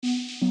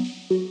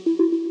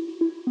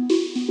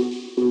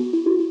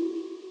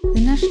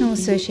National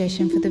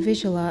Association for the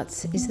Visual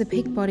Arts is the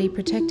peak body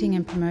protecting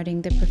and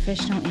promoting the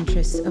professional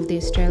interests of the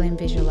Australian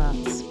visual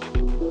arts.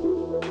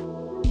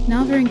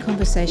 Meagher in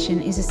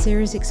Conversation is a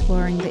series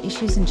exploring the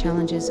issues and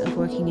challenges of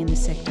working in the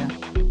sector.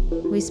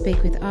 We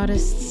speak with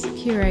artists,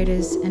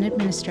 curators and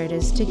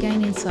administrators to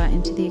gain insight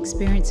into the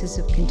experiences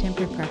of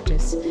contemporary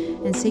practice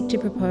and seek to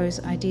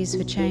propose ideas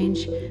for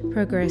change,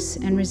 progress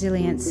and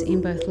resilience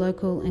in both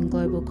local and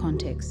global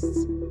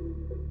contexts.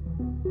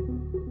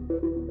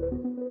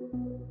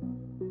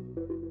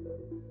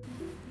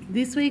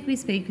 This week we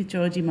speak with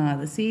Georgie, the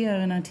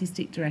CEO and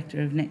Artistic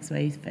Director of Next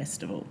Wave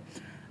Festival,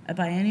 a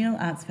biennial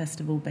arts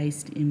festival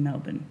based in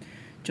Melbourne.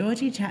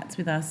 Georgie chats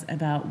with us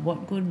about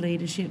what good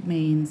leadership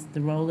means,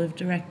 the role of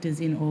directors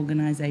in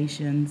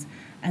organisations,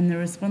 and the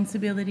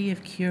responsibility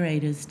of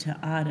curators to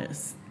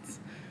artists.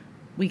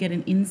 We get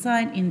an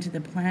insight into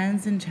the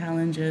plans and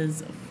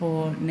challenges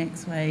for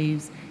Next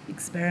Wave's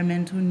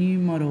experimental new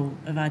model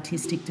of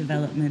artistic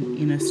development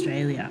in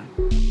Australia.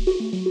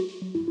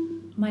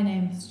 My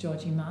name is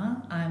Georgie.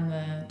 I'm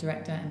the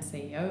Director and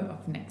CEO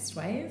of Next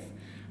Wave.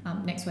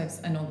 Next Wave's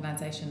an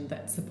organisation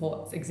that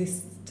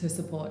exists to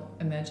support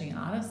emerging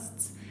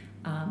artists,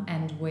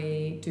 and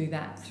we do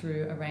that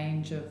through a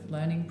range of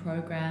learning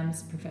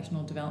programs,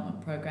 professional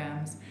development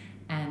programs,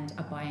 and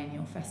a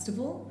biennial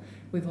festival.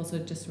 We've also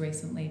just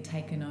recently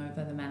taken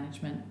over the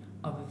management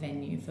of a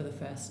venue for the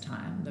first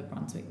time, the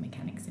Brunswick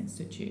Mechanics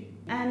Institute.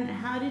 And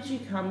how did you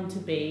come to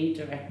be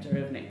Director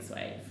of Next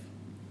Wave?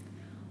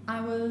 I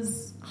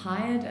was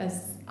hired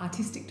as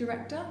Artistic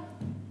Director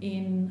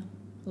in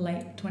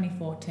late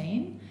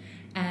 2014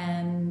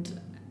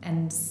 and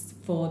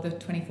for the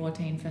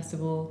 2014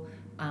 festival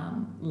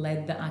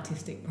led the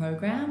artistic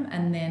program,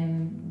 and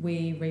then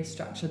we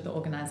restructured the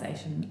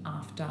organisation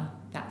after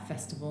that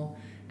festival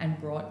and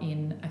brought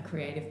in a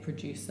creative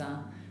producer,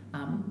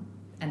 and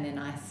then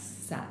I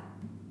sat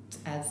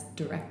as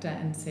director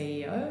and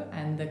CEO,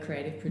 and the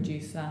creative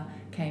producer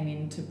came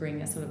in to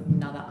bring a sort of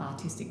another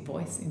artistic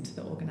voice into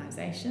the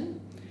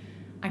organisation.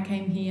 I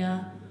came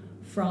here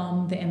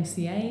from the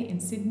MCA in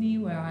Sydney,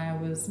 where I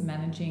was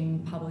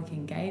managing public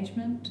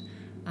engagement,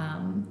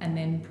 and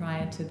then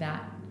prior to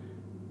that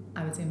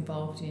I was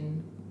involved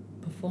in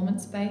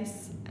performance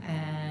space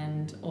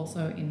and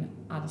also in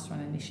artist-run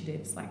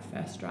initiatives like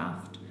First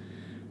Draft.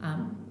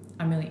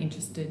 I'm really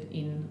interested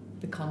in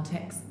the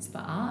contexts for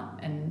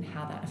art and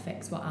how that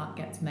affects what art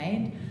gets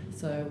made.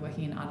 So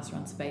working in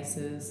artist-run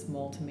spaces,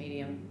 small to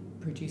medium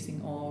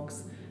producing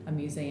orgs, a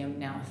museum,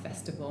 now a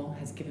festival,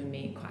 has given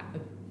me quite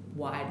a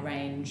wide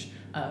range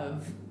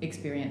of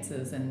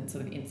experiences and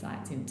sort of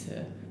insights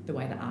into the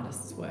way that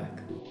artists work.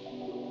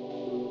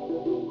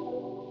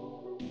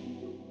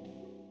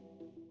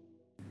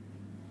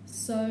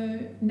 So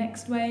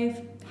Next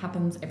Wave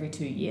happens every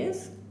 2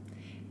 years.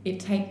 It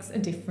takes a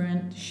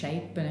different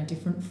shape and a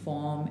different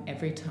form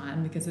every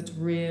time because it's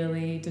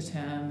really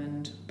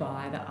determined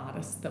by the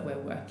artists that we're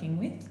working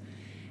with.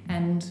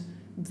 And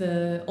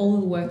all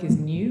of the work is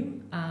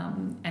new,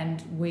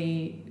 and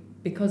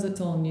because it's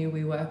all new,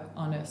 we work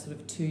on a sort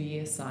of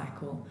 2-year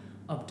cycle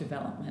of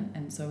development.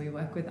 And so we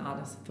work with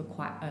artists for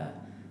quite a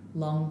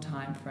long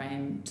time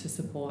frame to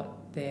support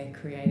their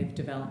creative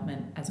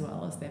development as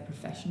well as their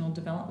professional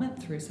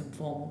development through some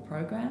formal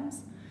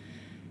programs.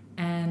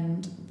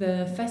 And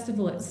the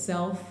festival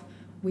itself,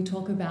 we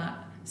talk about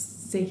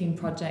seeking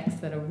projects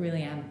that are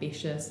really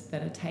ambitious,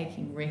 that are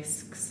taking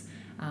risks,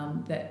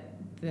 that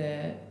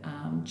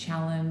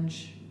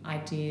challenge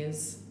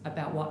ideas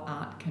about what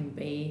art can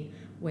be,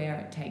 where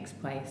it takes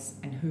place,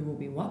 and who will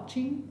be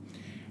watching.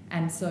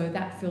 And so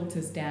that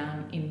filters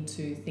down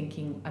into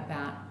thinking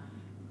about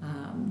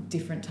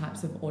different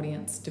types of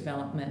audience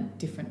development,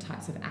 different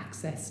types of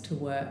access to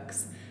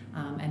works,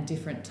 and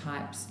different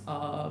types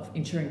of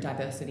ensuring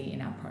diversity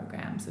in our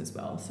programs as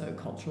well. So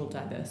cultural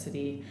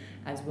diversity,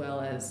 as well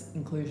as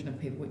inclusion of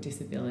people with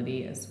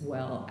disability, as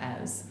well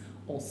as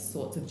all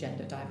sorts of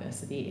gender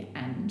diversity,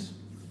 and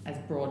as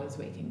broad as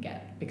we can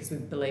get, because we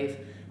believe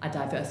a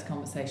diverse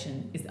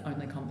conversation is the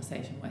only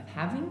conversation worth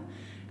having,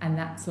 and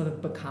that's sort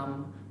of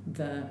become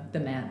the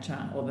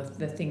mantra or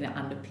the thing that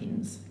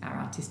underpins our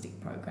artistic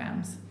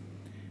programs.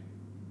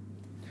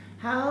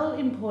 How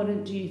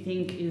important do you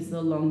think is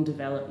the long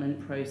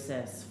development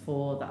process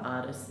for the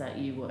artists that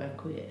you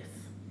work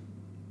with?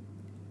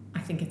 I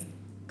think it's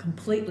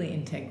completely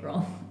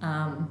integral,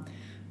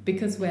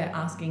 because we're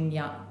asking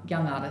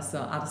young artists or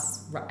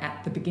artists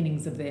at the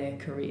beginnings of their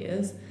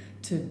careers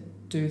to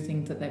do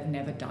things that they've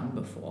never done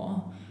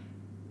before.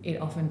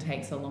 It often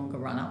takes a longer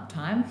run-up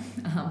time.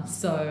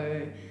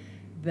 So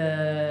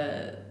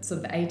the sort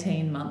of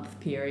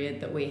 18-month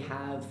period that we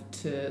have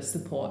to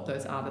support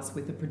those artists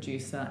with a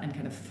producer and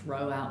kind of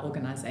throw our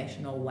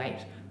organisational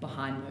weight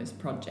behind those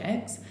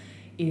projects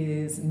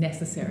is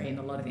necessary in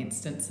a lot of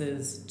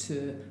instances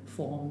to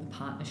form the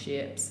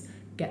partnerships,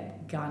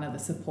 garner the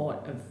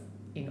support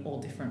in all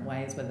different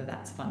ways, whether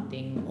that's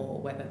funding or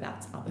whether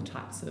that's other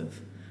types of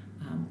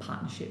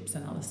partnerships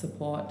and other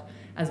support,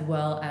 as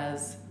well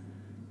as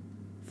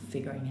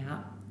figuring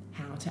out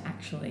how to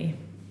actually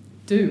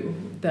do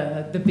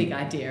the big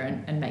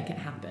idea and make it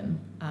happen.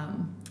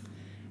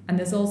 And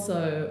there's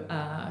also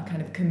a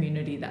kind of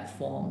community that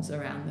forms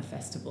around the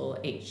festival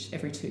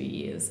every 2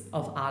 years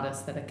of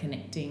artists that are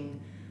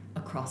connecting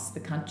across the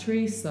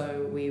country.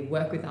 So we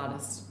work with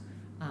artists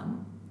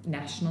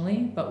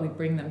nationally, but we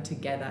bring them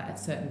together at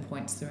certain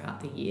points throughout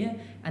the year,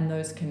 and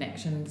those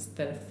connections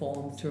that are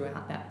formed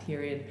throughout that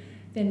period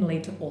then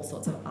lead to all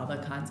sorts of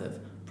other kinds of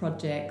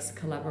projects,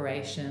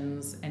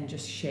 collaborations, and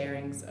just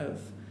sharings of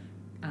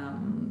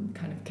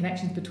kind of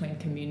connections between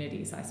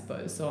communities, I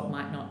suppose. So it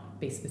might not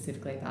be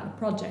specifically about a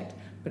project,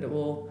 but it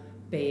will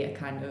be a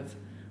kind of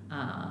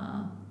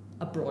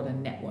a broader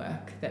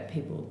network that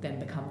people then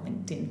become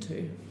linked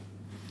into.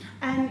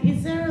 And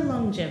is there a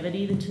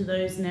longevity to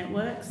those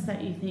networks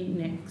that you think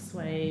Next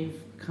Wave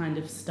kind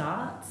of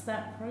starts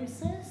that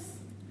process?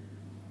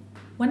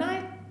 When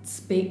I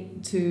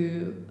speak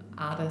to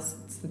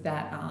artists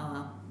that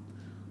are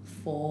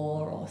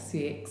 4 or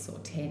 6 or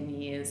 10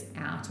 years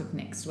out of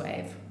Next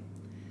Wave,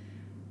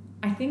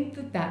 I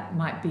think that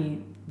might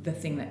be the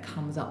thing that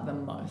comes up the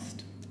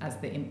most as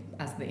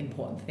the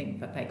important thing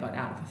that they got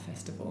out of a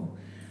festival.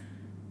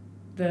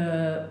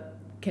 The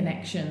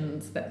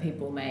connections that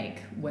people make,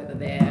 whether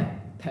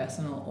they're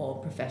personal or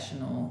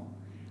professional,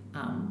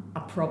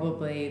 are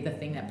probably the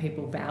thing that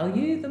people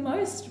value the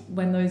most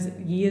when those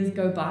years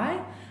go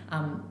by,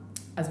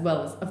 as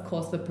well as, of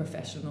course, the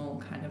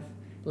professional kind of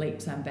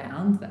leaps and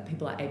bounds that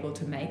people are able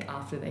to make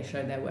after they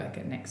show their work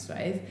at Next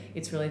Wave.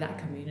 It's really that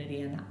community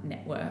and that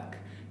network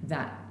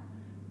that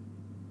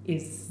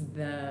is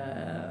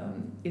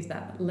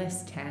that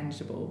less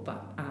tangible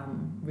but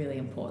really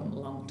important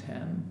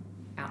long-term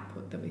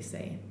output that we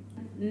see.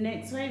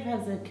 Next Wave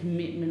has a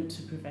commitment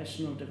to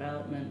professional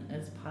development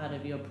as part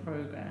of your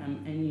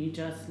program, and you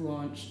just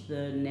launched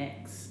the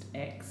Next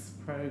X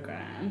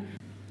program.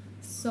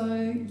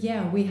 So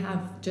yeah, we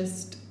have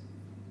just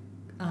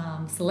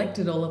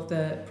selected all of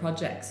the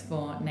projects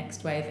for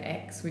Next Wave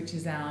X, which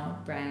is our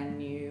brand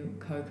new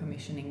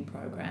co-commissioning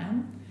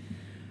program.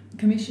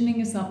 Commissioning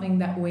is something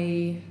that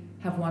we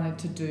have wanted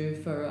to do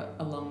for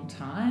a long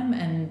time,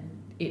 and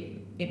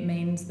it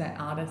means that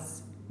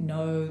artists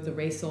know the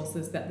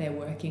resources that they're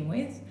working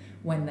with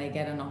when they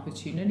get an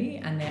opportunity,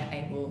 and they're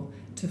able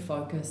to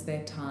focus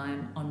their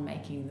time on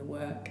making the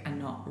work and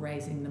not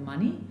raising the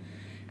money.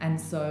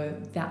 And so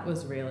that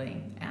was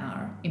really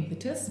our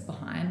impetus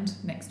behind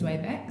Next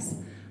Wave X.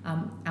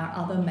 Our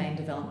other main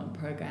development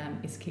program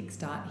is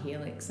Kickstart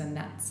Helix, and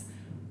that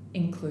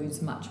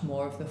includes much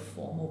more of the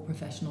formal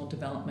professional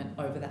development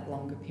over that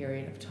longer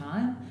period of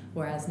time,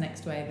 whereas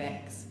Next Wave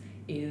X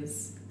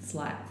is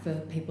for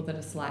people that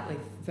are slightly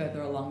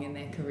further along in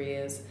their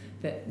careers,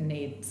 that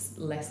needs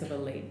less of a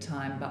lead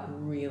time but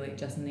really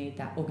just need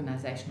that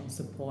organisational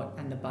support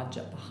and the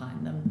budget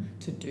behind them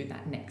to do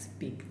that next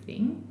big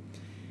thing.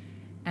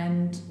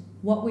 And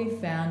what we've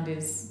found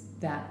is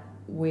that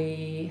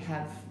we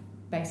have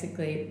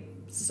basically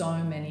so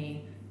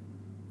many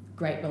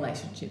great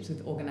relationships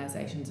with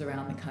organisations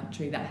around the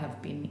country that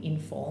have been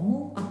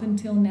informal up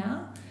until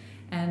now,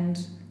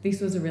 and this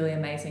was a really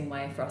amazing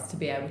way for us to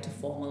be able to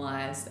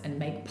formalise and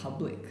make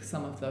public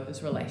some of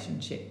those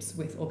relationships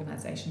with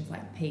organisations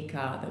like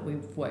Meagher that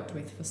we've worked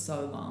with for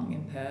so long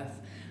in Perth,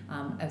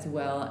 as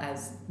well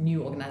as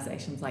new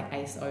organisations like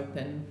Ace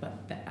Open,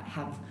 but that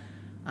have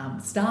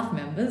staff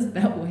members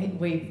that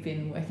we've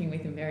been working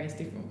with in various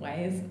different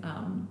ways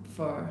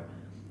for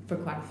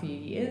quite a few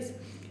years,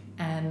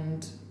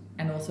 and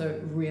also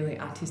really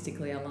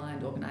artistically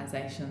aligned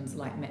organisations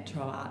like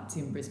Metro Arts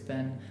in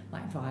Brisbane,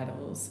 like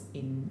Vitals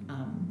in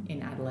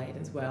Adelaide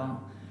as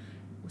well.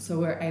 So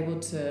we're able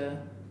to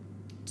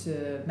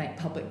make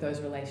public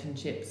those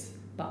relationships,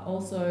 but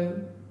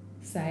also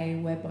say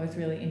we're both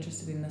really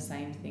interested in the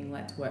same thing.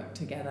 Let's work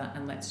together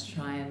and let's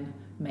try and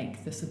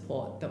make the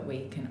support that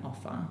we can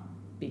offer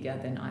bigger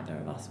than either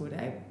of us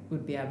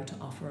would be able to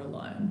offer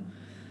alone.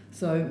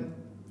 So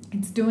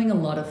it's doing a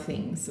lot of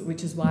things,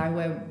 which is why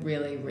we're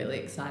really, really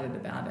excited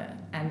about it.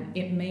 And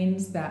it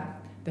means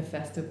that the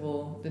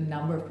festival, the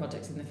number of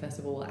projects in the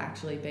festival will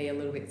actually be a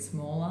little bit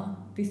smaller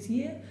this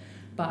year.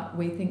 But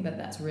we think that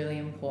that's really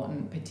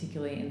important,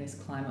 particularly in this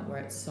climate where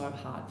it's so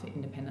hard for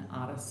independent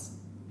artists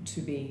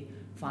to be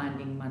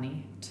finding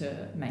money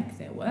to make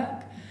their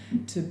work,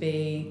 to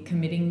be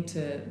committing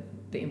to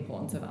the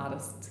importance of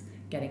artists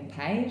getting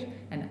paid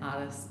and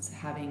artists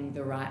having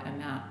the right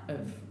amount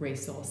of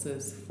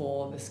resources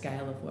for the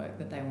scale of work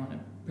that they want to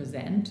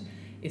present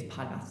is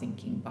part of our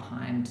thinking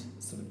behind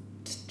sort of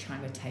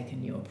trying to take a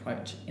new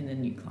approach in the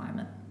new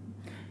climate.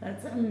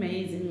 That's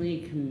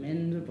amazingly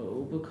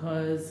commendable,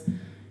 because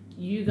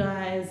you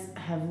guys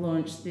have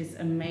launched this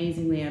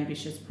amazingly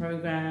ambitious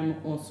program,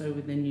 also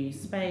with a new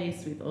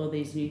space, with all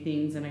these new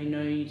things, and I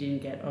know you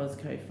didn't get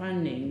OzCo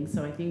funding,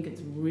 so I think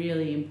it's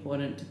really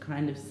important to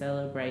kind of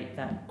celebrate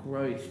that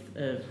growth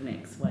of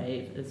Next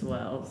Wave as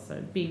well.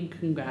 So big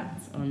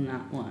congrats on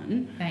that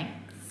one. Thanks.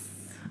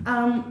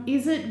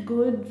 Is it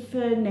good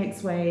for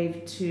Next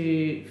Wave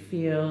to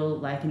feel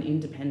like an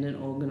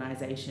independent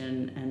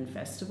organisation and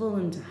festival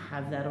and to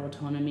have that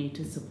autonomy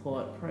to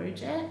support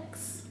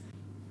projects?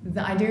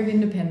 The idea of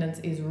independence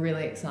is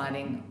really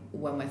exciting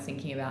when we're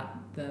thinking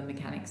about the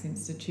Mechanics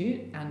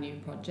Institute, our new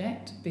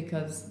project,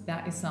 because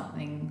that is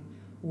something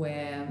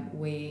where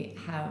we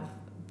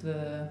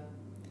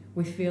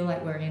feel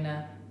like we're in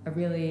a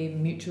really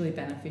mutually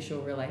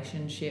beneficial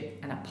relationship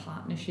and a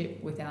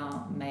partnership with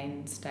our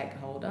main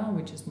stakeholder,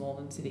 which is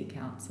Malvern City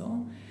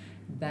Council.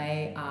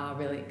 They are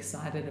really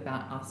excited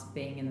about us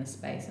being in the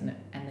space, and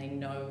they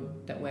know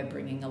that we're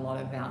bringing a lot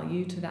of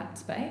value to that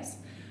space.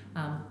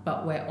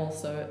 But we're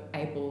also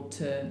able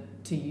to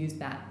use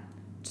that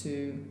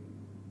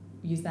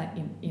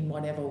in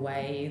whatever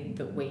way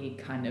that we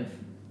kind of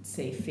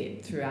see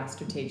fit through our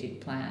strategic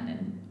plan.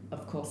 And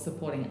of course,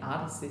 supporting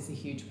artists is a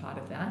huge part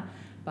of that.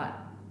 But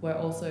we're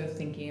also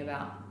thinking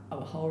about a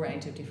whole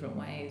range of different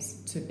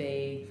ways to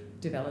be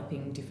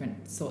developing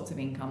different sorts of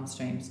income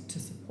streams to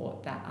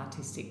support that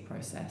artistic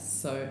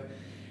process. So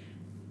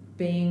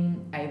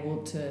being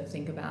able to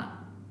think about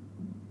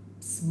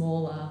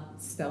smaller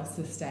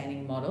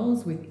self-sustaining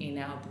models within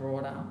our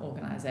broader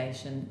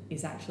organisation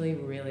is actually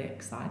really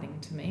exciting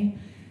to me.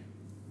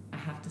 I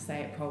have to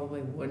say it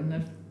probably wouldn't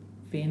have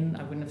been,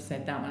 I wouldn't have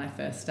said that when I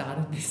first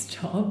started this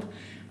job,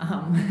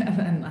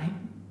 and like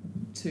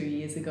 3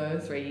 years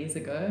ago,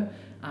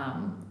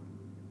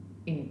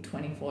 in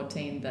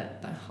 2014,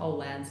 that the whole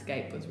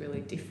landscape was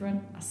really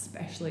different,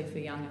 especially for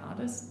young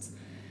artists.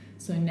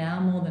 So now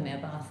more than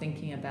ever,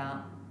 thinking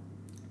about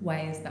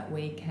ways that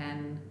we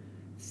can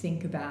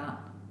think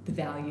about the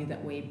value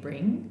that we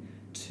bring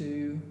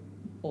to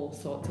all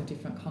sorts of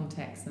different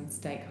contexts and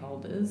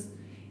stakeholders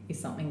is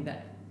something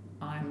that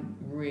I'm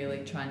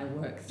really trying to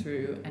work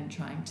through, and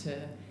trying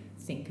to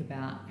think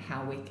about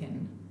how we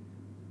can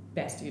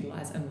best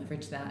utilise and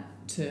leverage that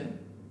to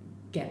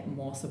get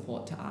more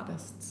support to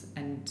artists,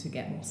 and to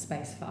get more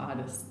space for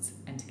artists,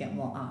 and to get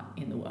more art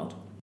in the world.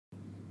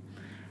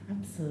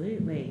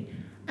 Absolutely.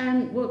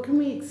 And what can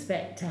we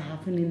expect to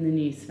happen in the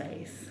new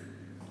space?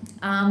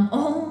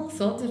 All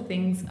sorts of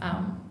things.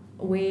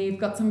 We've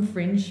got some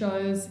fringe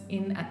shows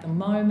in at the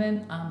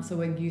moment, so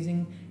we're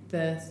using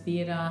the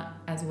theatre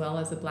as well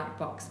as a black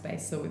box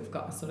space. So we've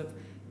got a sort of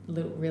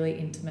little, really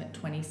intimate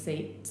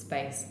 20-seat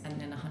space and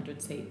then a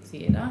 100-seat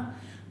theatre.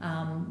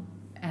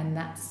 And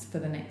that's for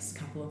the next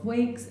couple of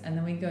weeks. And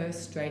then we go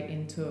straight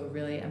into a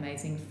really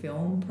amazing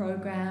film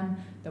program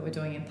that we're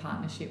doing in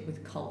partnership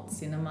with Cult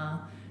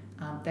Cinema.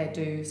 They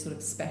do sort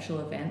of special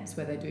events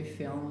where they do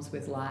films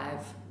with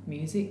live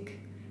music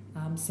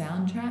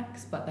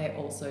soundtracks, but they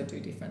also do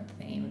different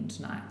themed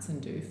nights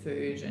and do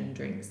food and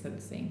drinks that are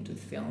themed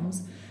with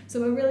films. So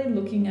we're really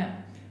looking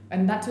at,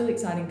 and that's really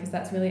exciting because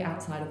that's really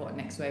outside of what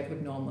Next Wave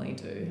would normally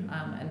do,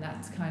 and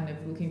that's kind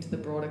of looking to the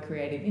broader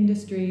creative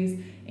industries,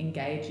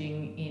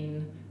 engaging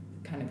in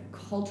kind of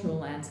cultural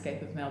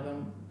landscape of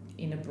Melbourne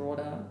in a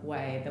broader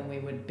way than we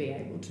would be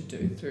able to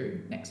do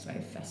through Next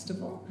Wave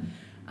Festival.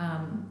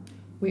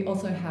 We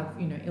also have,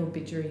 Il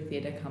Bidgery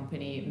Theatre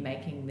Company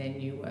making their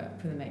new work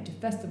for the Major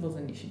Festivals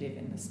initiative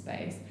in the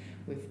space.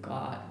 We've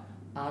got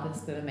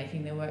artists that are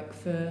making their work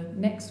for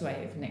Next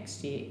Wave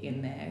next year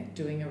in there,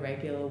 doing a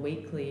regular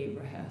weekly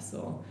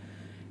rehearsal.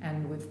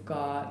 And we've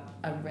got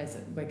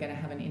we're going to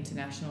have an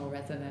international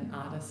resident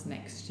artist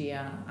next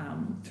year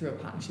through a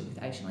partnership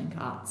with AsiaLink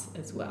Arts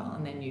as well,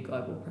 and their new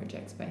global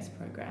project-based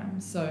program.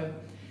 So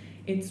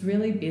it's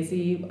really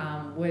busy.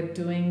 We're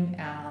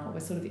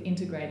sort of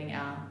integrating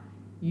our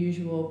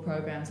usual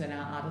programs and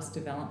our artist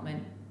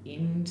development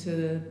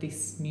into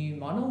this new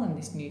model and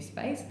this new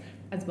space,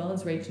 as well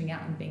as reaching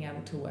out and being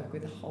able to work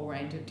with a whole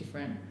range of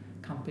different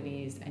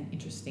companies and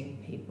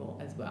interesting people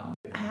as well.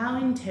 How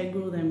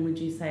integral then would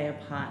you say are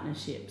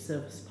partnerships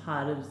as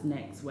part of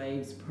Next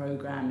Wave's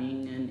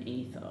programming and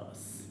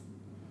ethos?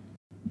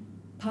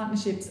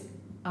 Partnerships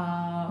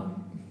are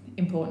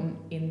important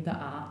in the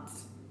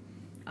arts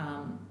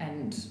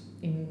and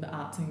in the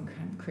arts and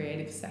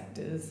creative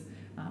sectors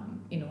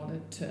in order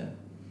to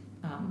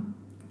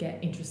get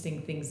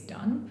interesting things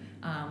done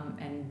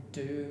and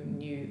do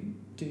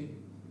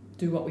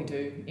what we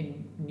do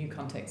in new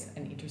contexts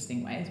and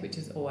interesting ways, which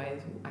is always,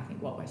 I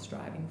think, what we're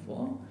striving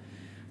for.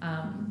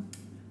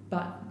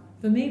 But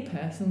for me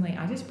personally,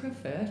 I just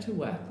prefer to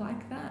work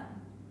like that.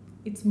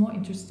 It's more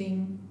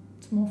interesting,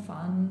 it's more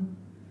fun,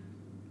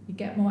 you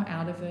get more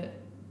out of it.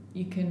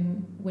 You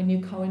can, when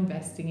you're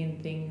co-investing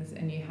in things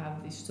and you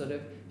have this sort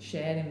of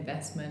shared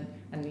investment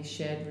and these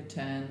shared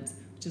returns,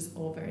 which is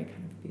all very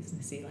kind of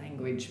businessy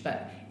language,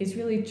 but it's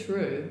really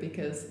true,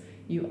 because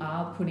you're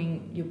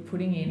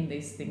putting in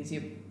these things,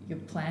 you're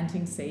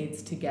planting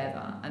seeds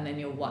together, and then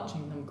you're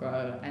watching them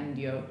grow, and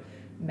you're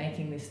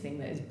making this thing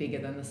that is bigger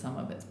than the sum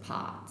of its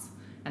parts.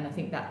 And I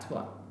think that's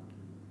what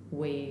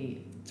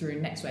we, through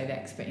Next Wave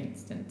X, for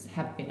instance,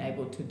 have been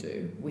able to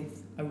do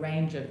with a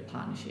range of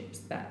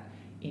partnerships that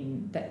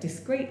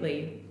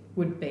discreetly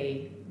would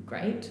be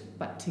great,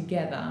 but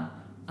together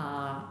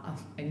are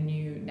a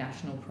new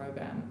national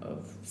program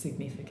of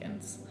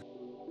significance.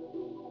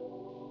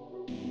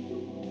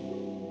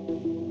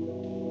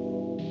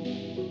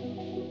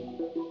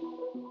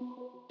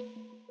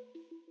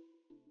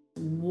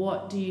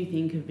 What What do you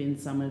think have been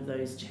some of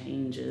those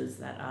changes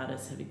that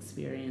artists have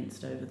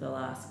experienced over the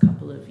last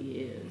couple of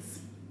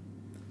years?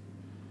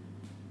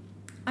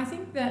 I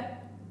think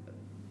that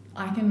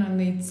I can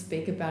only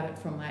speak about it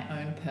from my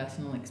own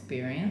personal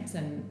experience,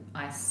 and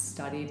I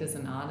studied as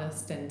an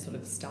artist and sort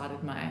of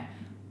started my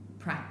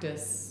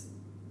practice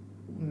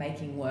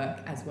making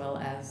work as well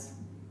as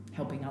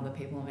helping other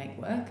people make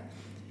work.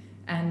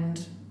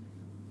 And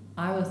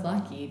I was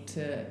lucky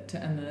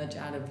to emerge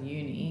out of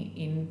uni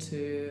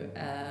into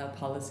a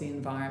policy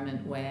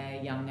environment where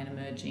young and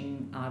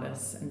emerging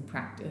artists and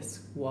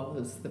practice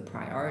was the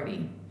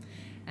priority.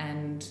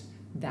 And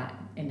that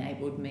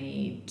enabled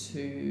me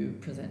to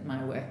present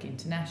my work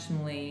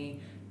internationally,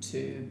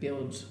 to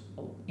build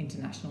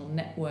international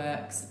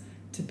networks,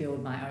 to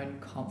build my own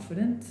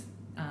confidence,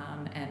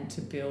 and to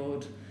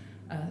build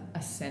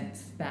a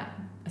sense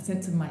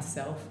of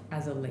myself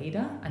as a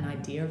leader, an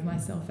idea of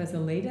myself as a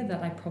leader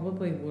that I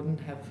probably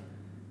wouldn't have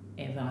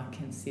ever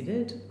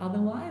considered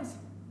otherwise.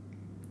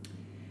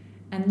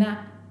 And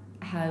that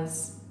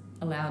has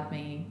allowed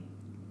me,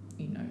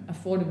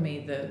 afforded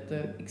me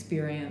the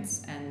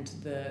experience and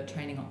the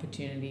training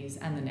opportunities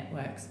and the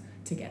networks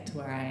to get to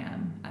where I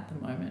am at the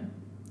moment.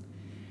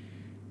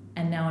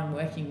 And now I'm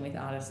working with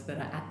artists that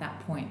are at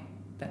that point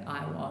that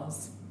I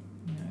was.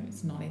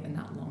 It's not even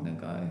that long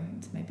ago.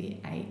 It's maybe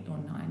 8 or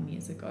 9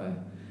 years ago.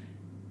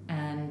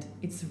 And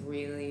it's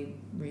really,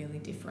 really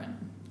different.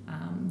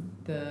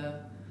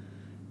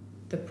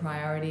 The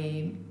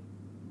priority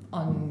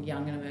on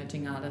young and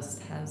emerging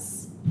artists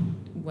has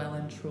well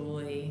and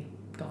truly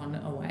gone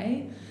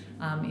away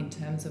in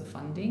terms of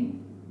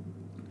funding,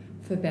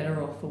 for better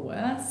or for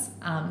worse.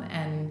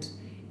 And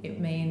it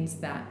means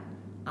that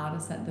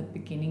artists at the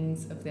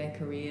beginnings of their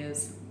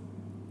careers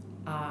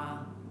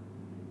are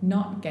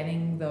not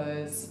getting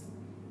those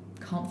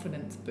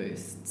confidence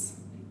boosts,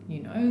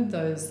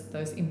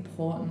 those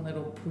important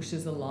little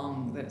pushes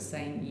along that's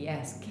saying,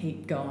 yes,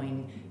 keep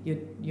going,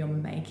 you're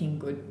making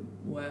good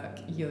work,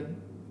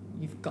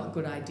 you've got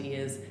good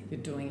ideas, you're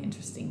doing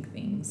interesting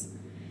things.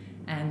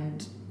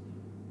 And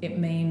it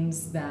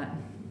means that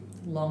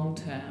long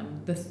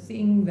term, the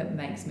thing that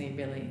makes me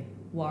really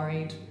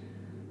worried,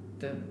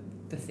 the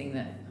thing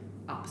that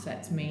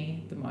upsets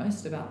me the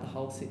most about the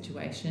whole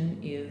situation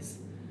is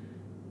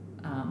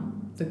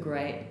the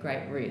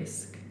great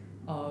risk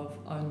of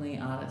only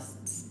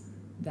artists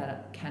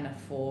that can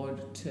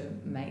afford to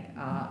make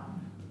art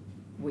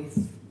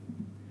with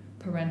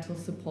parental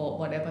support,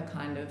 whatever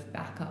kind of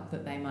backup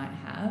that they might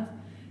have,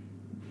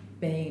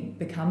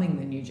 becoming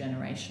the new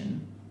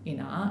generation in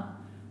art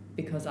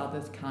because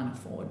others can't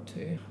afford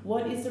to.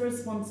 What is the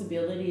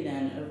responsibility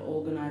then of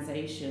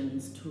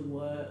organisations to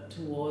work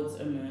towards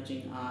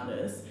emerging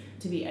artists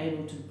to be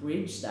able to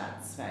bridge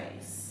that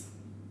space?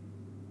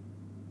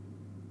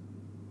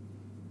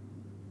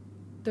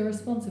 The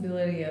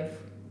responsibility of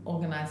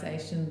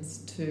organisations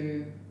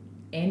to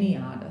any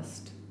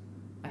artist,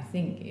 I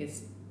think,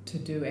 is to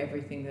do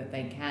everything that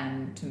they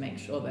can to make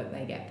sure that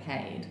they get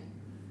paid.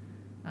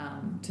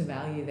 To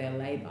value their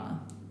labour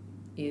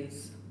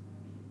is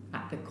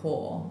at the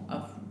core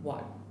of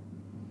what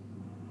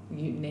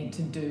you need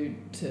to do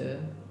to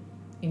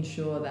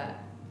ensure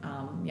that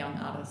young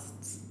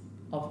artists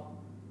of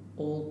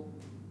all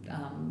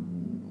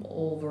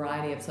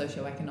variety of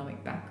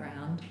socioeconomic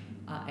background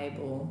are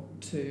able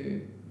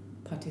to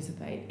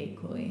participate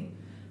equally.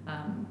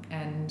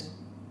 And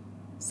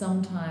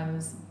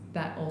sometimes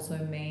that also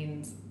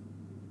means,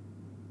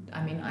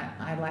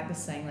 I like the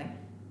saying,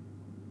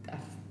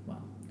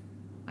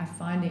 I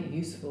find it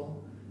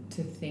useful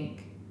to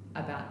think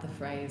about the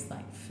phrase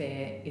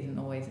fair isn't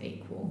always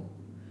equal.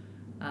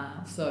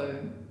 So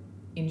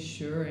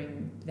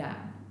ensuring that,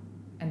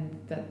 and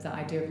that the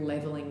idea of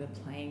levelling the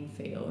playing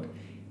field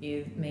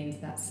means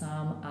that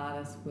some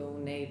artists will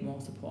need more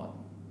support.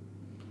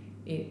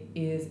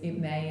 It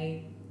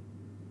may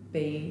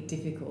be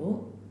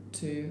difficult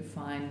to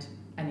find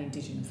an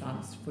Indigenous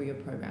artist for your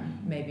program.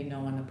 Maybe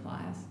no one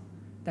applies.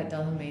 That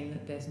doesn't mean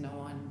that there's no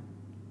one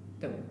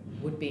that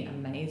would be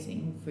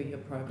amazing for your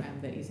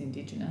program that is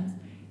Indigenous.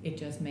 It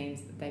just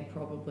means that they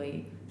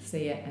probably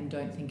see it and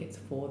don't think it's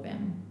for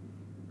them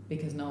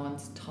because no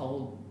one's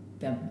told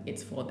them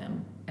it's for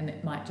them. And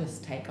it might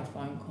just take a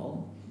phone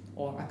call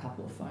or a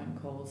couple of phone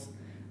calls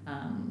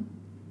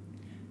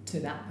to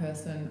that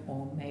person,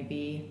 or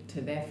maybe to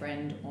their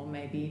friend, or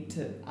maybe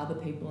to other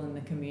people in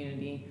the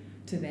community,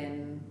 to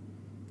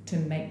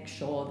make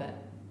sure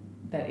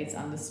that it's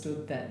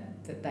understood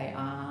that they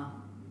are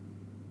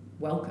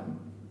welcome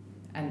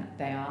and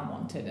they are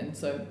wanted. And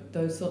so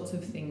those sorts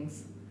of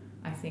things,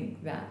 I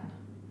think that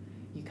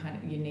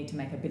you need to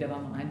make a bit of a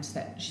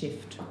mindset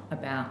shift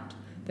about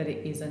that.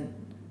 It isn't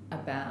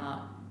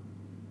about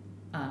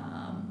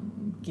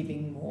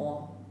giving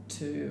more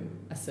to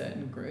a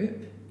certain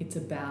group. It's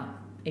about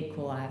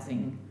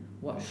equalising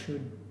what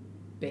should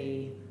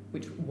be,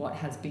 what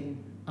has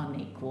been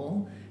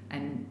unequal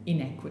and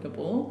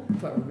inequitable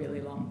for a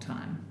really long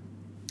time.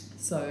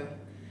 So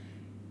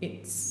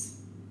it's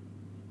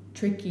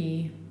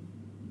tricky.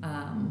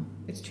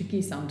 It's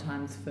tricky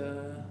sometimes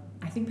for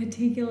I think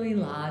particularly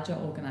larger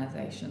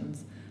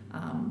organisations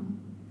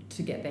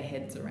to get their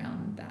heads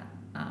around that,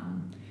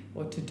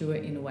 or to do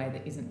it in a way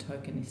that isn't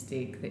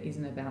tokenistic, that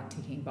isn't about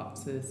ticking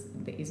boxes,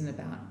 that isn't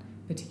about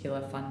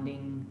particular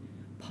funding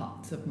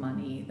pots of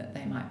money that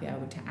they might be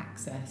able to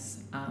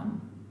access.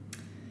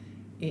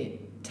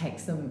 It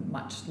takes a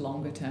much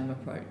longer term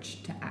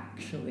approach to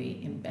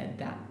actually embed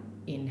that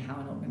in how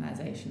an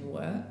organisation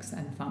works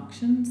and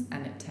functions,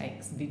 and it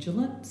takes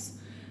vigilance,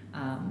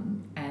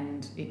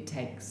 and it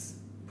takes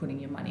putting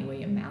your money where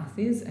your mouth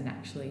is and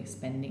actually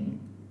spending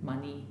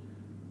money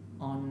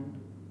on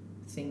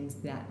things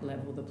that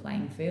level the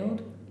playing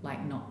field,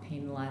 like not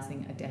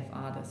penalising a deaf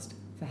artist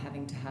for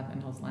having to have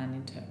an Auslan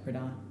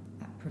interpreter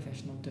at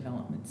professional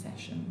development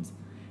sessions,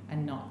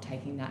 and not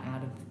taking that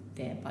out of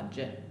their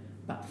budget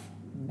but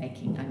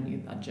making a new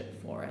budget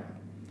for it.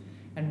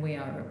 And we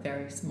are a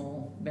very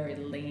small, very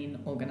lean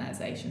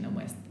organisation, and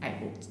we're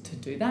able to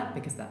do that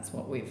because that's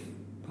what we've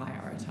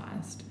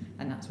prioritised,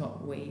 and that's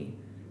what we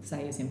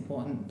say is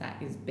important.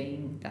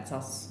 That's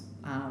us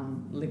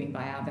living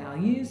by our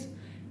values,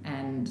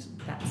 and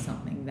that's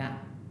something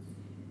that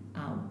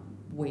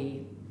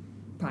we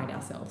pride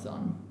ourselves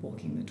on,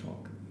 walking the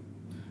talk.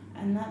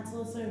 And that's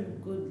also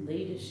good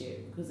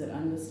leadership, because it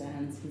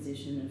understands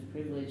position of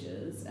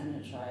privileges and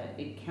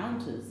it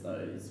counters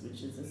those,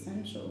 which is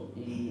essential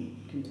in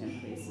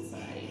contemporary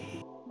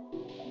society.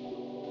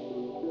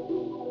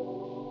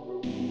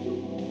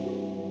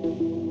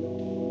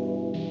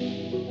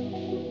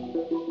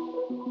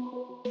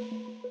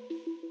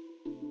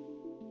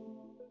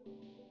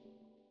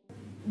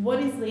 What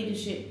is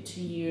leadership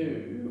to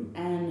you,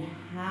 and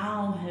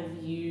how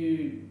have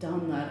you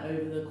done that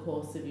over the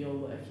course of your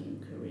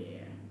working career?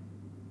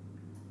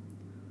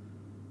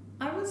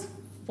 I was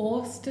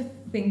forced to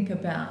think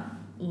about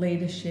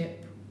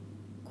leadership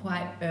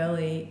quite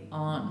early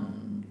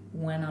on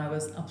when I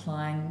was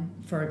applying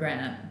for a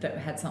grant that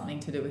had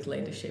something to do with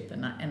leadership,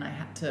 and I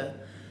had to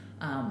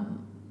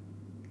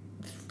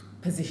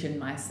position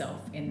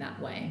myself in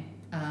that way,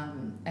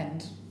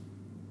 and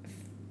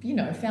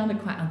found it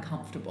quite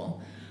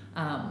uncomfortable.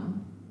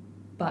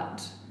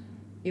 But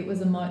it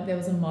was there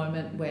was a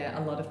moment where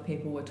a lot of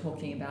people were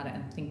talking about it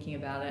and thinking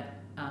about it,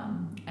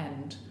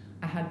 and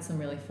I had some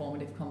really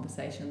formative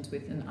conversations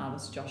with an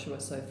artist, Joshua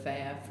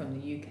Sofia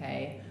from the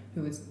UK,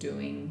 who was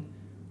doing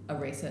a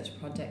research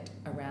project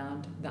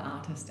around the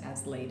artist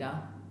as leader.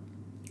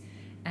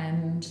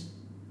 And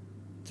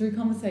through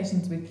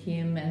conversations with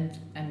him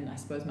and I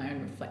suppose my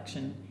own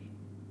reflection,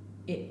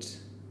 it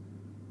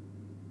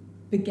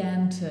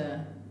began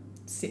to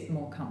sit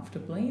more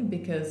comfortably,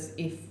 because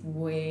if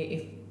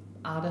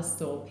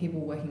artists or people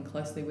working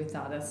closely with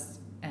artists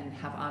and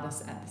have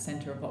artists at the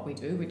centre of what we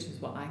do, which is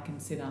what I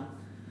consider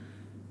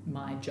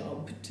my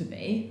job to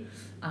be,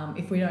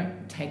 if we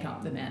don't take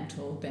up the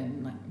mantle,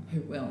 then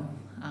who will?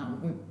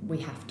 We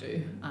have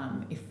to.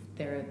 If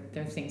there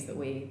are things that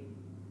we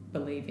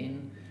believe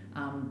in,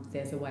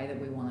 there's a way that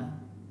we want to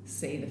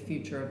see the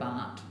future of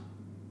art,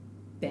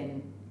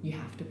 then you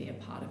have to be a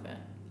part of it.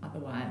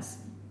 Otherwise,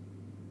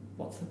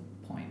 what's the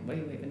point? What are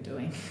you even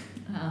doing?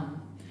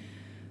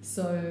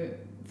 So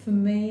for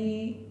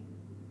me,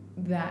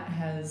 that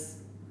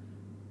has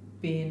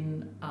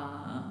been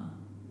a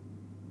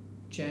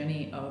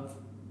journey of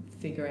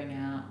figuring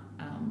out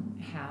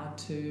how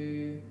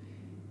to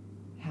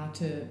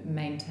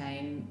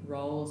maintain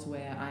roles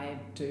where I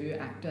do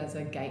act as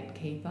a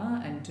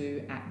gatekeeper and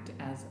do act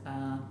as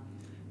a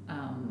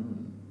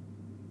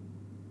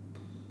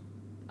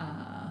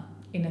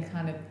in a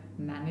kind of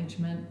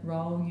management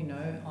role,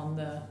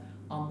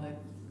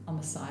 on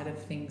the side of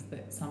things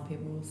that some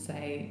people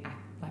say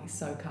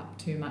soak up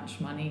too much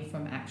money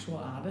from actual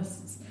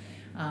artists,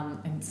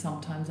 and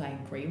sometimes I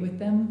agree with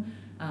them,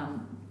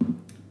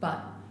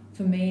 but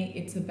for me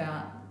it's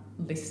about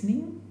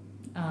listening.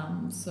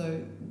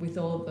 So with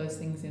all of those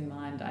things in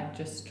mind, I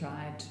just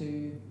try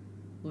to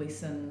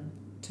listen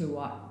to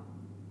what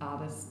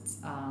artists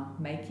are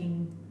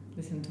making,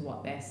 listen to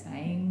what they're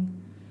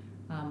saying,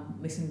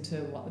 listen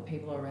to what the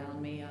people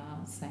around me are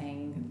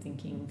saying,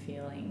 thinking,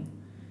 feeling,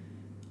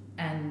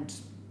 and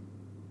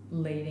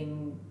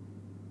leading,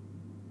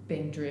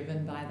 being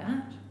driven by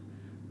that.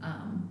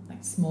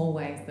 Small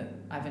ways that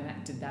I've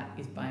enacted that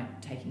is by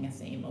taking a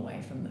theme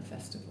away from the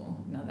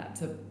festival. Now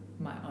that's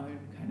my own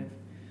kind of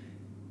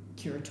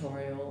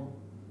curatorial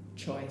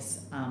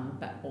choice,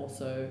 but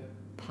also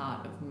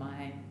part of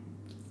my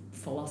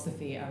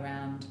philosophy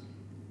around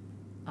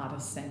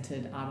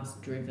artist-centred,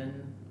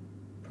 artist-driven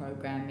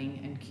programming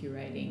and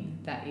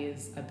curating that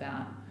is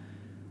about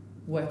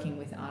working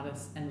with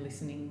artists and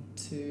listening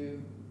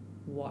to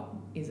what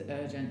is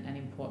urgent and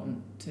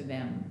important to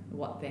them,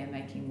 what they're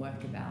making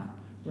work about,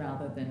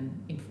 rather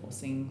than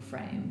enforcing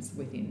frames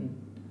within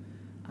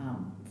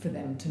for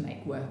them to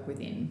make work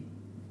within.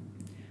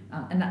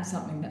 And that's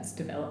something that's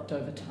developed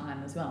over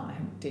time as well. I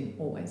didn't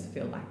always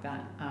feel like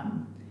that,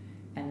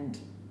 and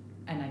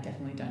I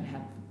definitely don't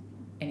have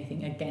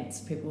anything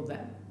against people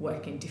that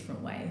work in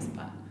different ways,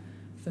 but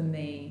for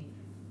me,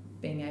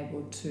 being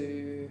able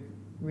to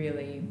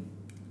really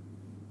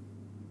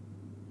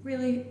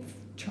really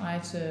try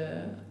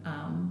to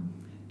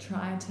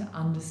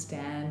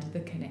understand the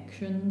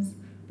connections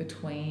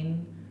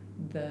between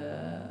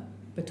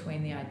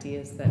the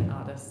ideas that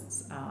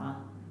artists are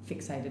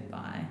fixated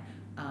by.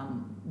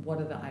 What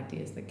are the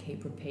ideas that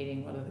keep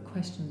repeating? What are the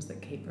questions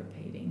that keep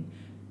repeating?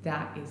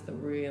 That is the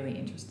really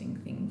interesting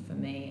thing for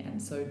me,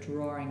 and so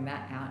drawing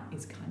that out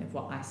is kind of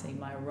what I see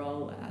my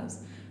role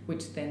as,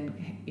 which then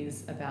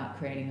is about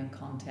creating a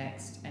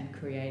context and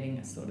creating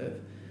a sort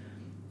of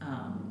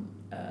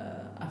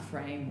a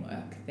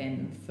framework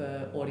then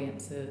for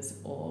audiences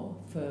or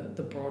for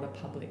the broader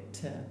public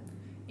to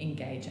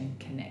engage and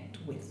connect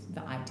with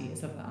the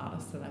ideas of the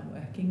artists that I'm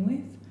working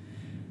with.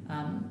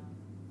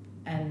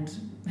 And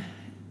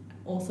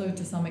also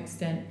to some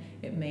extent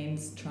it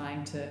means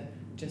trying to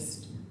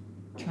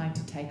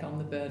take on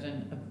the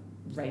burden of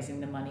raising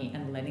the money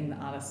and letting the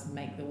artists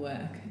make the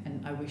work,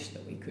 and I wish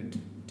that we could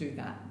do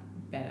that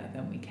better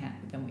than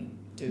we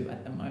do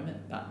at the moment,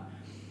 but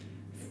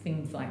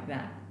things like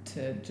that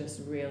to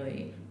just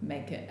really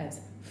make it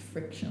as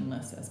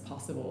frictionless as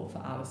possible for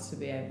artists to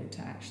be able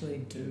to actually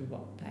do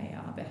what they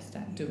are best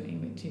at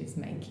doing, which is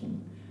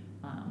making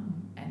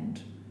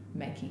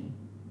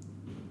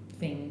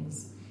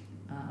things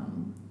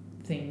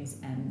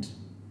and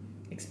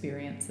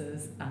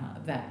experiences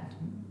that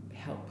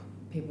help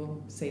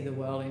people see the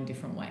world in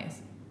different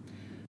ways,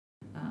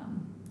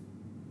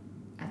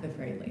 at the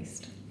very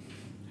least.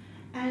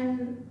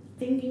 And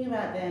thinking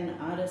about then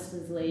artists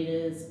as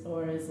leaders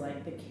or as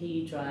like the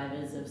key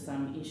drivers of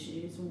some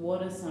issues,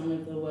 what are some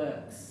of the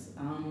works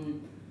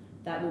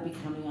that will be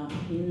coming up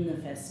in the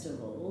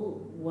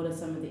festival? What are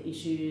some of the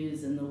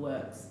issues and the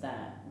works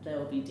that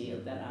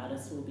that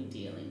artists will be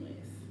dealing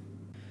with?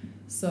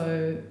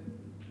 So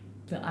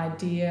the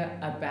idea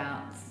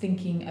about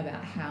thinking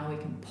about how we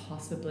can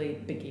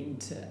possibly begin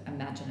to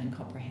imagine and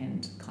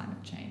comprehend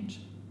climate change.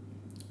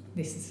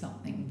 This is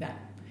something that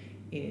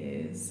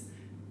is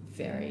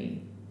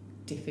very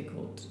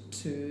difficult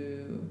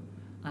to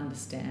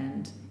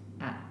understand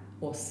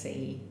or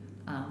see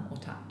or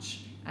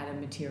touch at a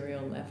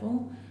material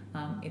level.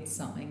 It's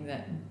something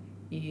that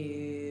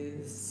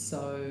is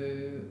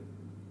so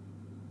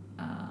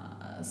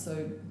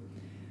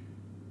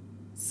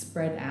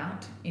spread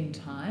out in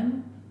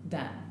time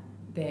that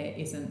there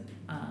isn't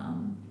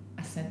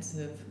a sense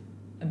of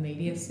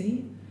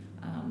immediacy,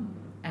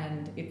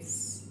 and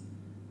it's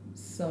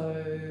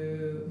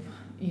so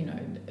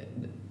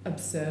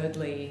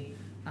absurdly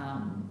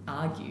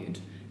argued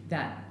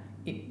that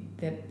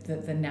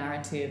the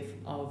narrative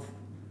of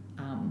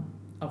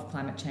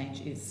climate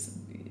change is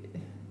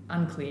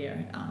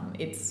unclear,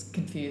 it's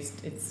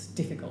confused, it's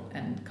difficult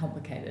and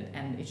complicated,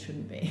 and it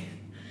shouldn't be.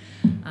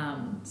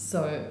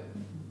 So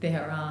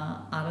there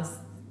are artists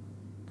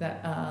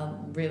that are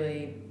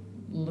really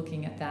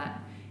looking at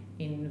that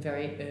in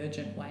very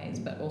urgent ways,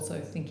 but also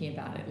thinking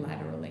about it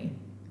laterally,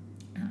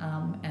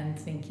 and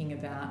thinking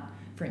about,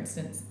 for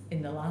instance,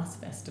 in the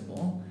last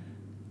festival,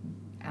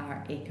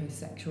 our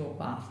ecosexual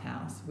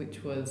bathhouse,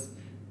 which was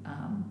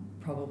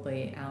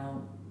probably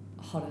our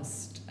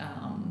hottest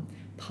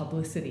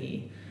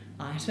publicity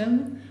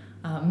item,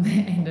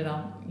 ended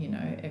up,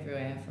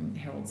 everywhere from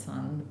Herald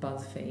Sun,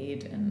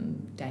 BuzzFeed,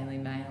 and Daily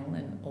Mail,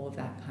 and all of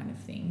that kind of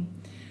thing.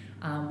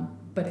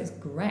 But it's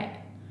great,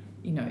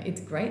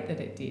 it's great that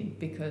it did,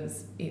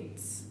 because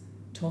it's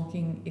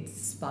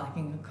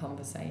sparking a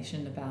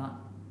conversation about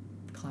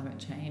climate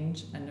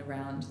change and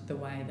around the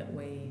way that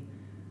we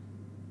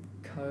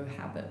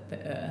cohabit the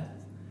earth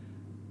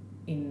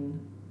in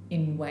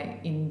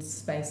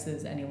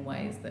spaces and in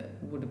ways that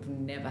would have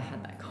never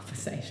had that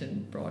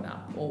conversation brought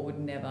up, or would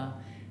never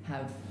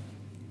have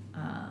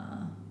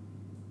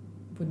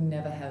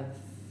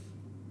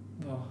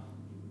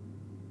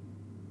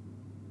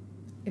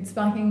it's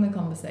sparking the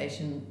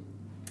conversation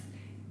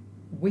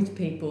with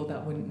people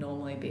that wouldn't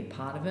normally be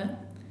part of it.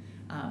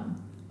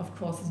 Of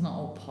course, it's not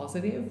all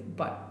positive,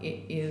 but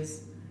it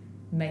is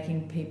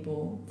making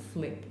people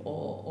flip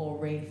or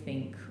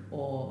rethink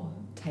or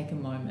take a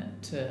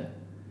moment to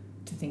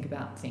think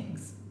about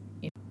things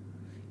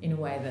in a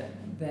way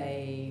that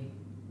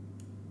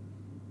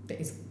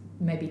is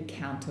maybe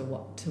counter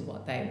to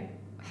what they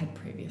had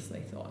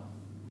previously thought.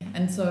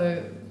 And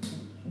so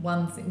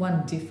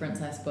one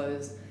difference, I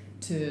suppose,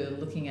 to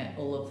looking at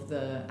all of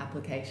the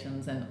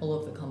applications and all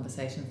of the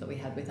conversations that we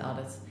had with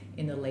artists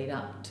in the lead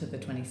up to the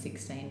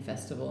 2016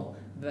 festival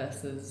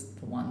versus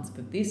the ones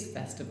for this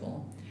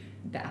festival.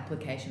 The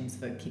applications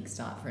for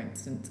Kickstart, for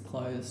instance,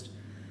 closed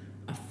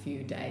a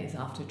few days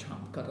after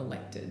Trump got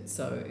elected,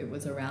 so it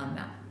was around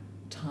that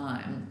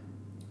time.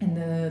 And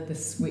the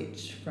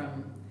switch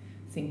from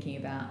thinking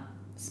about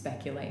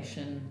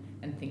speculation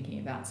and thinking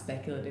about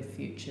speculative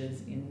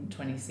futures in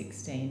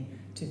 2016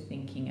 to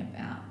thinking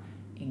about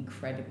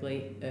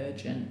incredibly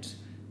urgent,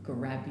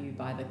 grab you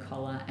by the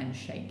collar and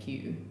shake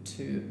you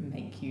to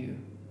make you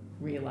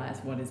realise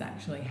what is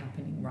actually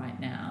happening right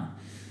now.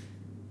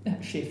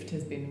 That shift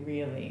has been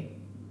really,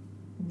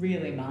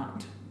 really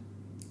marked,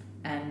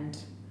 and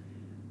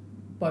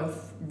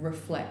both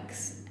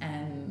reflects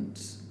and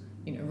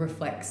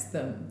reflects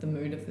the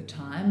mood of the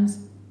times,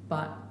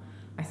 but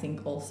I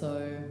think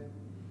also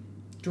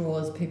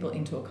draws people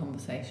into a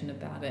conversation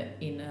about it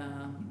in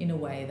a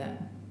way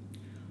that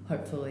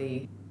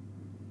hopefully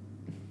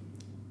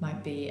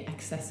might be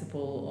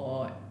accessible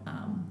or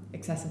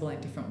accessible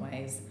in different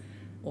ways,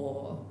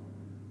 or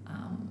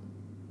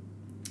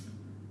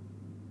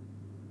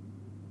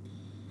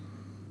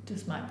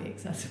just might be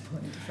accessible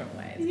in different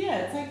ways. Yeah,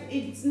 it's like,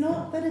 it's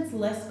not that it's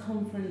less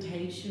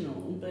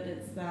confrontational, but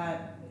it's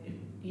that,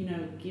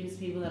 it gives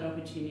people that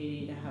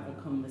opportunity to have a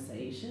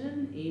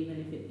conversation, even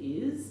if it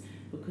is,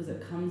 because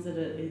it comes at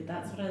it.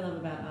 That's what I love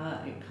about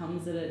art. It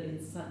comes at it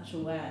in such a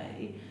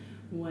way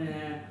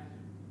where,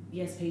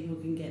 yes, people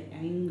can get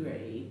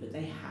angry, but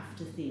they have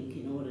to think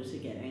in order to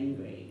get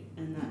angry,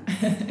 and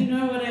that's, you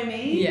know what I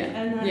mean? Yeah.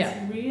 And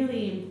that's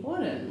really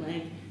important.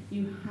 Like,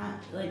 you have,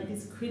 like,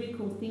 this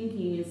critical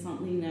thinking is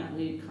something that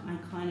I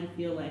kind of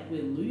feel like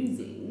we're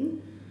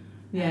losing.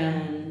 Yeah.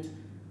 And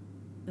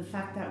the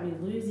fact that we're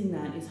losing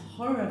that is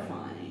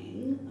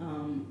horrifying,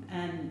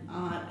 and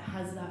art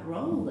has that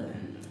role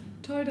then.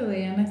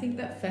 Totally, and I think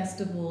that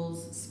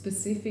festivals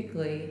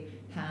specifically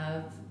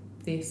have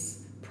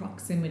this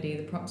proximity,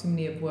 the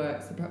proximity of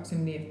works, the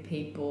proximity of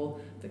people,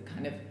 the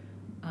kind of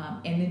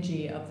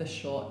energy of the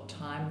short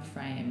time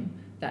frame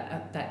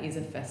that is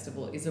a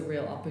festival is a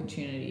real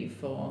opportunity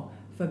for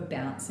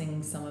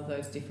bouncing some of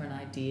those different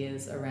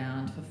ideas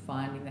around, for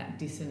finding that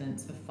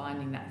dissonance, for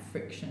finding that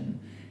friction,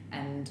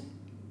 and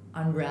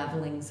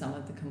unraveling some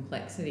of the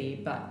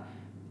complexity, but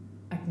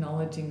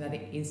acknowledging that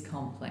it is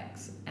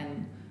complex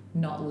and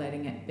not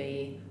letting it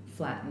be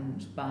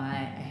flattened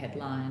by a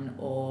headline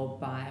or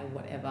by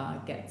whatever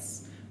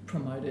gets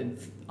promoted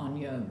on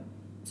your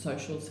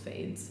socials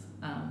feeds.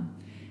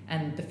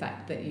 And the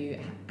fact that you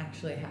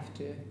actually have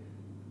to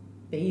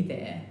be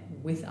there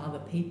with other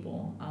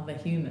people, other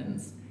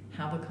humans,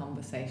 have a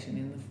conversation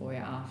in the foyer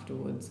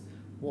afterwards,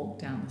 walk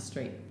down the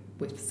street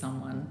with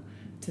someone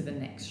to the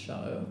next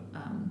show,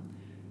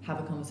 have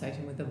a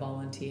conversation with a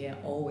volunteer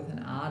or with an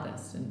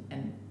artist,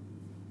 and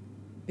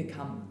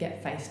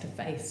get face to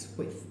face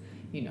with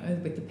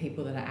with the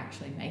people that are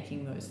actually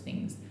making those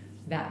things.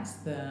 That's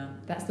the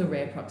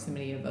rare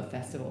proximity of a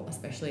festival,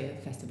 especially a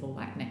festival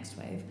like Next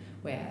Wave,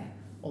 where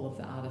all of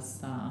the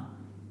artists are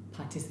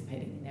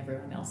participating in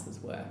everyone else's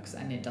works,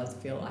 and it does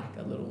feel like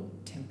a little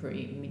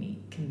temporary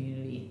mini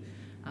community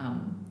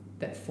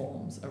that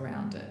forms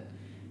around it.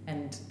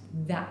 And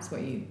that's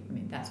what you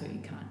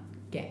can't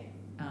get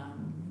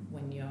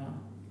when you're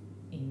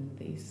in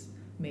these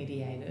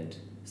mediated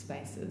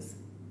spaces.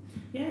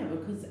 Yeah,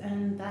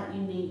 and that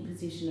unique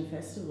position of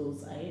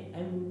festivals, I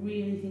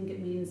really think it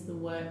means the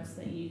works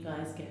that you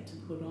guys get to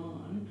put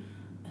on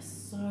are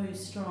so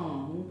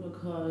strong,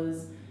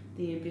 because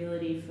the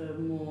ability for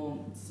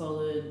more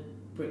solid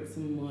bricks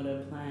and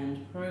mortar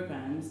planned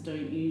programs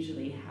don't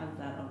usually have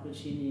that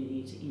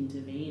opportunity to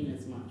intervene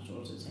as much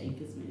or to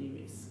take as many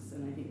risks,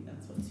 and I think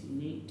that's what's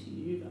unique to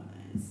you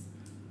guys.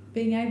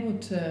 Being able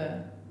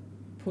to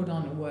put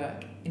on a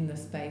work in the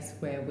space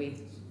where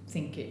we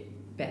think it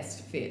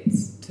best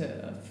fits,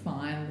 to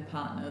find the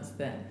partners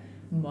that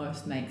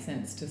most make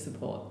sense to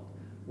support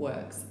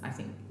works, I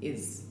think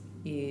is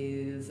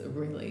a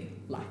really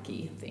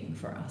lucky thing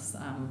for us,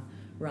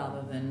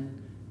 rather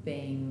than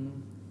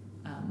being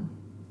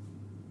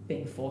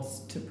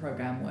forced to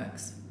program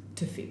works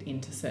to fit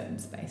into certain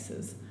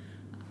spaces.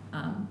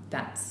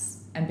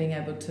 And being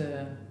able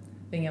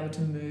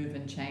to move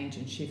and change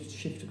and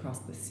shift across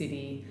the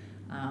city,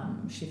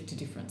 shift to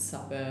different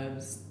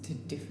suburbs, to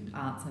different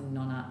arts and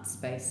non-art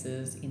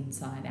spaces,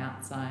 inside,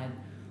 outside,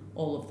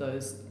 all of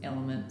those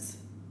elements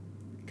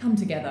come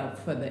together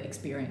for the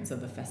experience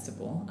of the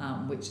festival,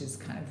 which is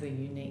kind of the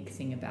unique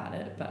thing about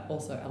it, but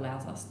also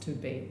allows us to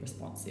be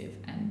responsive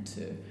and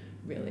to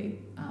really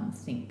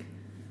think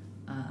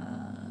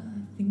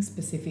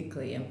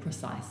specifically and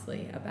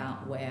precisely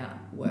about where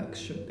work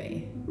should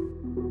be.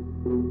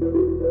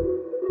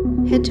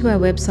 Head to our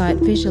website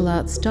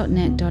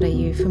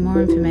visualarts.net.au for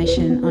more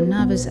information on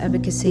NAVA's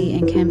advocacy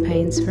and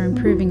campaigns for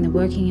improving the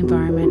working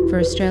environment for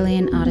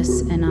Australian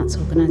artists and arts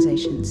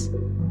organisations.